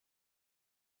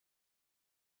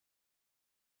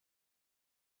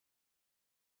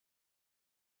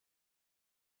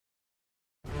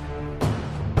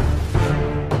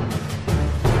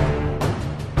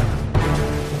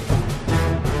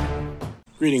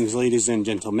Greetings, ladies and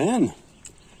gentlemen.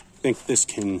 I think this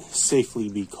can safely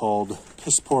be called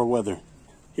piss poor weather.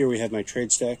 Here we have my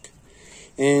Tradestack,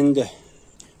 and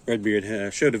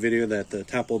Redbeard showed a video that the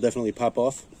top will definitely pop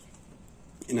off,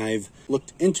 and I've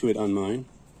looked into it on mine,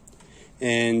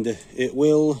 and it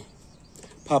will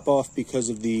pop off because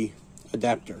of the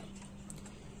adapter.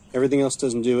 Everything else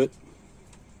doesn't do it,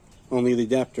 only the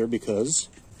adapter, because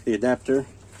the adapter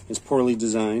is poorly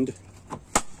designed.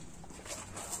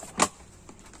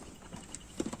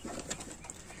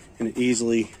 And it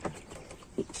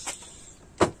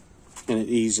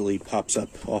easily pops up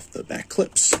off the back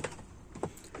clips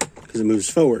because it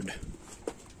moves forward.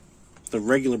 The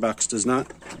regular box does not.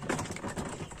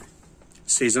 It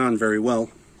stays on very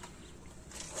well.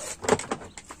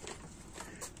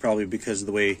 Probably because of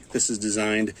the way this is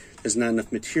designed, there's not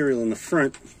enough material in the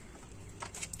front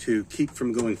to keep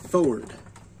from going forward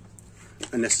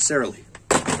unnecessarily.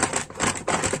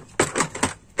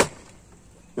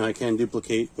 Now I can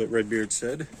duplicate what Redbeard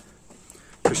said.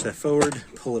 Push that forward,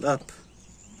 pull it up,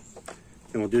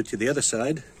 and we'll do it to the other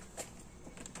side.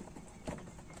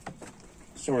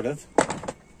 Sort of.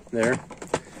 There.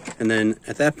 And then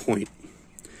at that point,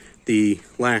 the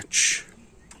latch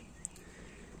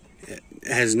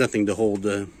has nothing to hold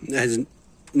it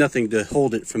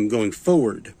from going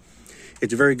forward.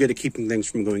 It's very good at keeping things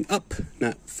from going up,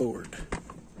 not forward.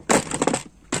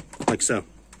 Like so.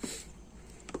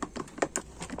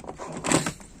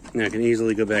 Now I can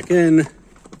easily go back in,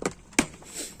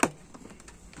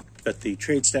 but the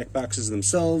Tradestack boxes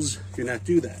themselves do not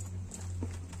do that.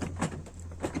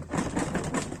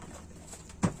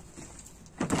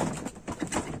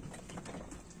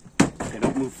 They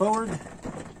don't move forward.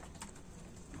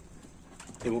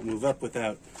 They won't move up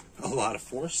without a lot of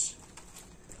force.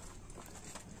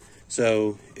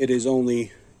 So it is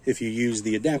only if you use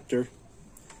the adapter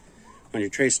on your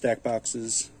Tradestack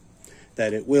boxes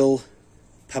that it will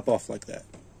pop off like that.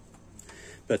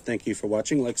 But thank you for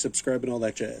watching. Like, subscribe, and all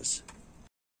that jazz.